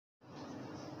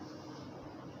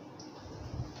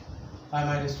Hi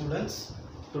my dear students,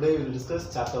 today we will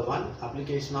discuss chapter 1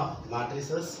 application of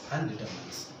matrices and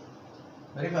determinants.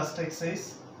 Very first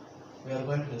exercise we are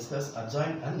going to discuss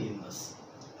adjoint and inverse.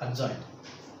 Adjoint.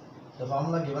 The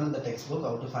formula given in the textbook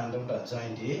how to find out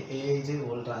adjoint A, Aij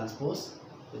whole transpose,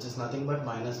 which is nothing but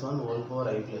minus 1 whole power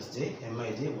I plus j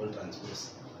Mij whole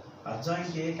transpose.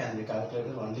 Adjoint A can be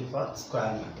calculated only for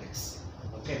square matrix.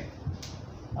 Okay.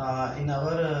 In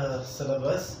our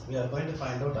syllabus, we are going to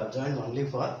find out adjoint only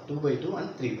for 2 by 2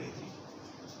 and 3 by 3.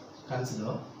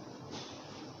 Consider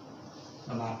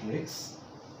the matrix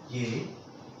A,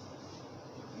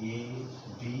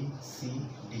 B, C,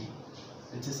 D,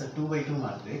 which is a 2 by 2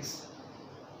 matrix.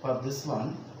 For this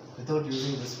one, without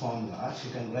using this formula,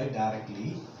 you can write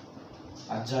directly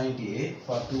adjoint A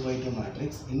for 2 by 2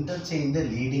 matrix. Interchange the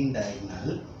leading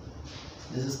diagonal.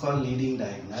 This is called leading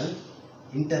diagonal.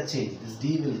 Interchange, this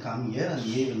D will come here and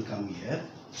A will come here,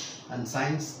 and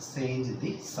signs change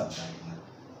the subdiagonal.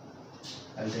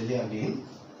 I will tell you again.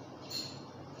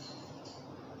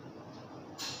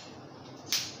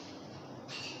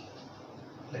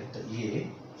 Let A,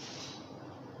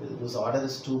 whose order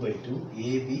is 2 by 2,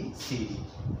 A, B, C, D.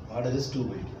 Order is 2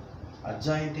 by 2.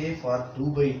 Adjoint A for 2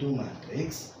 by 2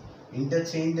 matrix.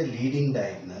 Interchange the leading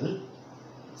diagonal.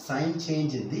 Sign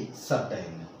change in the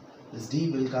subdiagonal. This D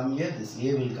will come here, this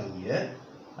A will come here,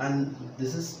 and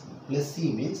this is plus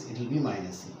C means it will be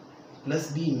minus C.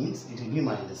 Plus B means it will be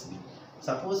minus B.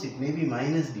 Suppose it may be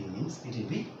minus B means it will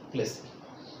be plus B.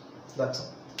 That's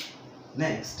all.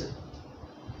 Next,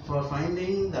 for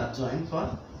finding the adjoint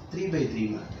for 3 by 3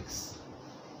 matrix.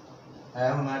 I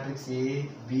have a matrix A,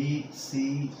 B,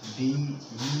 C, D,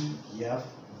 E, F,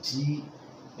 G,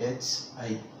 H,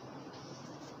 I.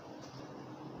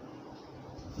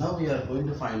 Now we are going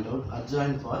to find out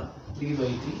adjoint for 3 by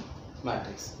 3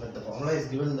 matrix. But the formula is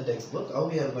given in the textbook. How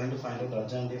we are going to find out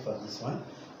adjoint A for this one?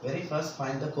 Very first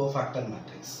find the cofactor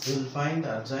matrix. We will find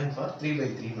adjoint for 3 by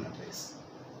 3 matrix.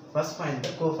 First find the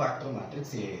cofactor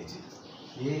matrix Aij.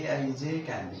 Aij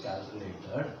can be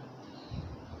calculated.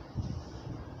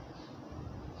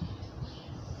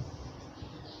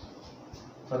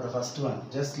 For the first one,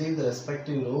 just leave the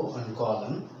respective row and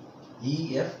column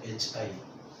E, F, H, I.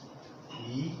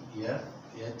 E, F,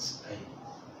 H, I.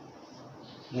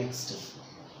 Next,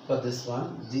 for this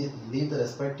one, leave the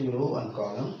respective row and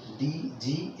column D,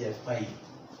 G, F, I.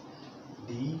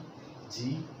 D,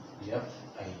 G, F,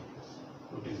 I.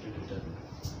 Put into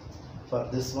determinant. For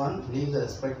this one, leave the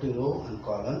respective row and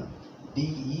column D,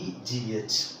 E, G,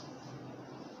 H.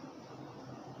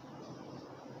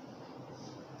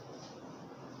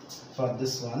 For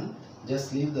this one,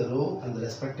 just leave the row and the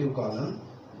respective column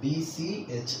B, C,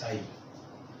 H, I.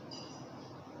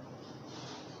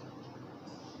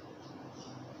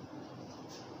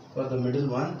 For the middle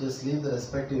one, just leave the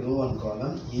respective row and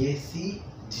column A, C,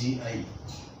 G, I.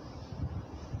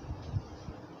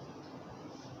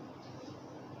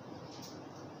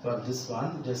 For this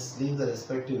one, just leave the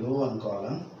respective row and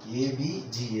column A, B,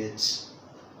 G, H.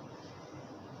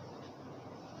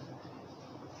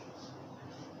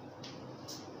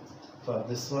 For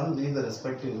this one, leave the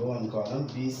respective row and column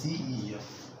B, C, E,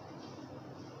 F.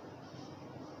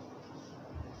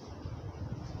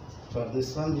 For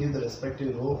this one, leave the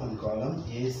respective row and column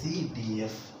A, C, D,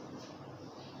 F.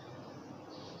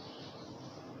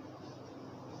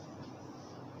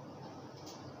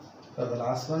 For the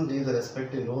last one, leave the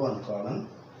respective row and column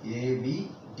A, B,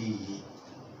 D, E.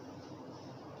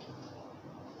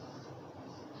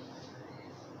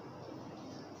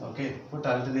 Okay, put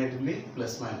alternatively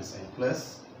plus minus sign.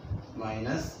 Plus,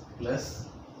 minus, plus,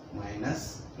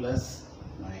 minus, plus,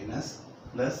 minus,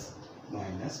 plus,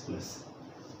 minus, plus.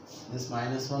 This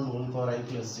minus 1 whole power I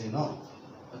plus j, no?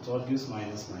 That's what gives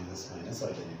minus, minus, minus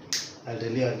alternative. I'll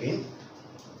tell you again.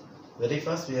 Very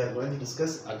first we are going to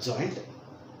discuss adjoint.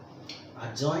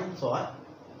 Adjoint for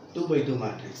 2 by 2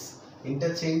 matrix.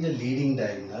 Interchange the leading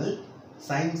diagonal.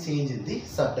 Sign change in the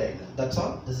subdiagonal. That's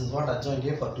all. This is what adjoint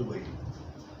A for 2 by 2.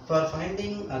 For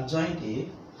finding adjoint A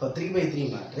for 3 by 3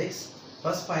 matrix,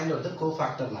 first find out the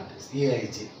cofactor matrix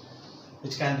Aij,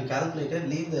 which can be calculated.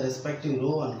 Leave the respective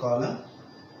row and column.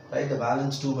 Write the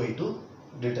balance 2 by 2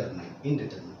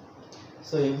 indeterminate.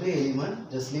 So every element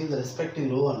just leave the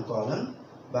respective row and column,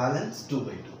 balance 2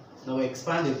 by 2. Now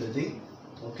expand everything.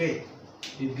 Okay,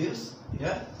 it gives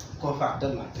a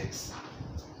cofactor matrix.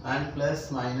 And plus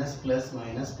minus plus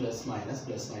minus plus minus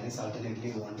plus minus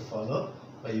alternately we want to follow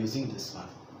by using this one.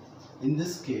 In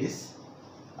this case,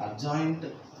 adjoint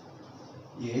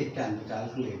A can be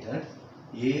calculated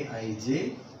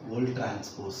Aij whole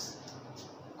transpose.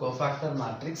 Cofactor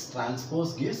matrix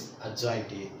transpose gives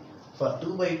adjoint A. For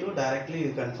 2 by 2, directly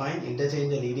you can find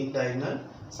interchange the leading diagonal,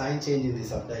 sign change in the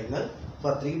subdiagonal.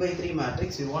 For 3 by 3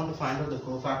 matrix, you want to find out the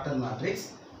cofactor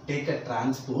matrix, take a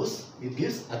transpose, it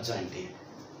gives adjoint A.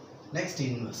 Next,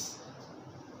 inverse.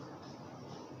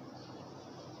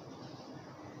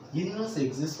 Inverse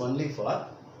exists only for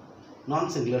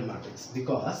non-singular matrix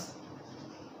because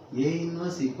A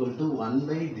inverse equal to 1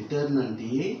 by determinant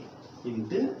A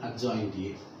into adjoint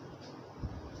A.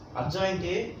 Adjoint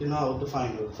A, you know how to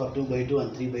find out for 2 by 2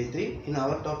 and 3 by 3. In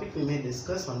our topic, we may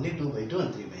discuss only 2 by 2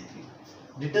 and 3 by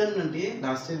 3. Determinant A,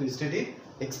 last time we studied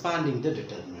expanding the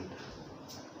determinant.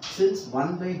 Since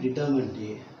 1 by determinant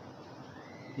A,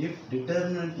 if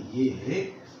determinant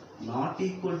A not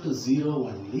equal to 0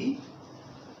 only,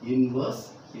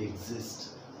 inverse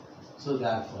exists. So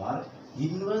therefore,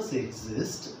 inverse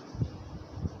exists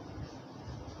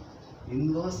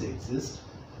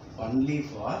only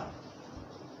for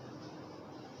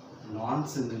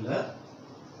non-singular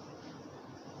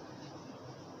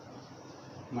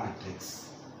matrix.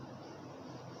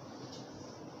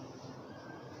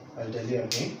 I will tell you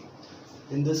again.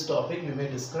 In this topic, we may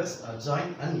discuss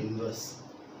adjoint and inverse.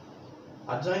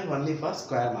 Adjoint only for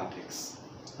square matrix.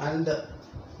 And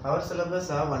our syllabus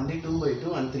have only 2 by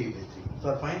 2 and 3 by 3.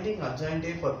 For finding adjoint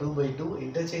A for 2 by 2,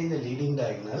 interchange the leading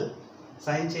diagonal,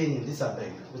 sign change in the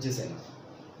subdiagonal, which is enough.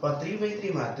 For 3 by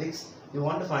 3 matrix, you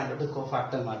want to find out the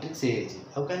cofactor matrix AAG.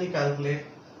 How can you calculate?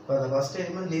 For the first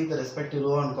element, leave the respective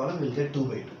row and column, we will get 2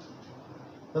 by 2.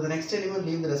 For the next element,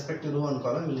 leave the respective row and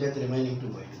column, we will get the remaining 2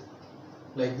 by 2.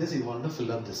 Like this, you want to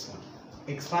fill up this one.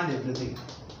 Expand everything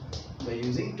by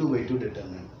using 2 by 2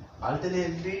 determinant.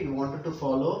 Alternatively, you wanted to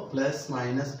follow plus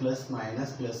minus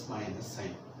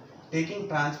sign. Taking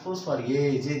transpose for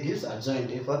AAJ gives adjoint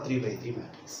A for 3 by 3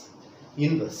 matrix.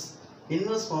 Inverse.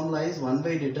 Inverse formula is 1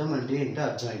 by determinant A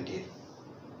into adjoint A.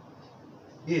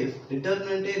 If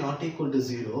determinant A not equal to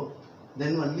 0,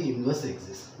 then only inverse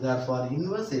exists. Therefore,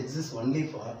 inverse exists only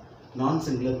for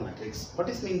non-singular matrix. What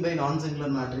is meant by non-singular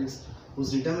matrix?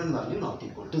 Whose determinant value not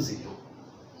equal to 0.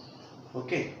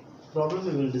 Okay. Problem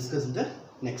we will discuss in the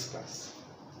next class.